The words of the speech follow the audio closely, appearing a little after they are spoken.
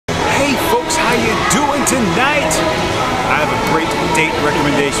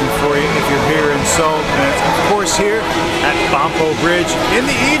recommendation for you if you're here in Seoul. And it's of course here at Banpo Bridge in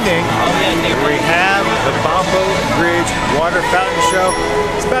the evening where we have the Banpo Bridge Water Fountain Show.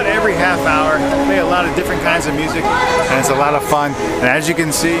 It's about every half hour. They play a lot of different kinds of music and it's a lot of fun. And as you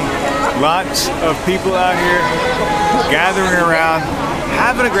can see, lots of people out here gathering around,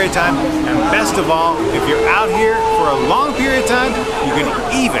 having a great time, and best of all, if you're out here for a long period of time, you can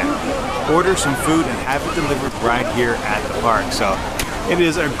even order some food and have it delivered right here at the park. So it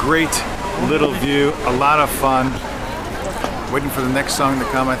is a great little view, a lot of fun. Waiting for the next song to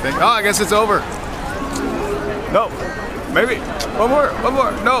come, I think. Oh, I guess it's over. Nope, maybe one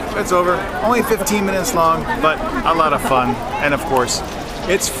more. Nope, it's over. Only 15 minutes long, but a lot of fun. And of course,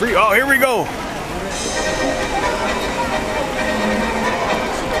 it's free. Oh, here we go.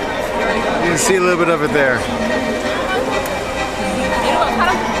 You can see a little bit of it there.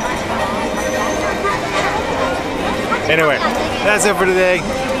 Anyway, that's it for today.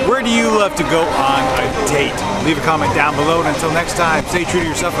 Where do you love to go on a date? Leave a comment down below, and until next time, stay true to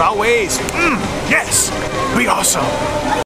yourself and always, yes, be awesome.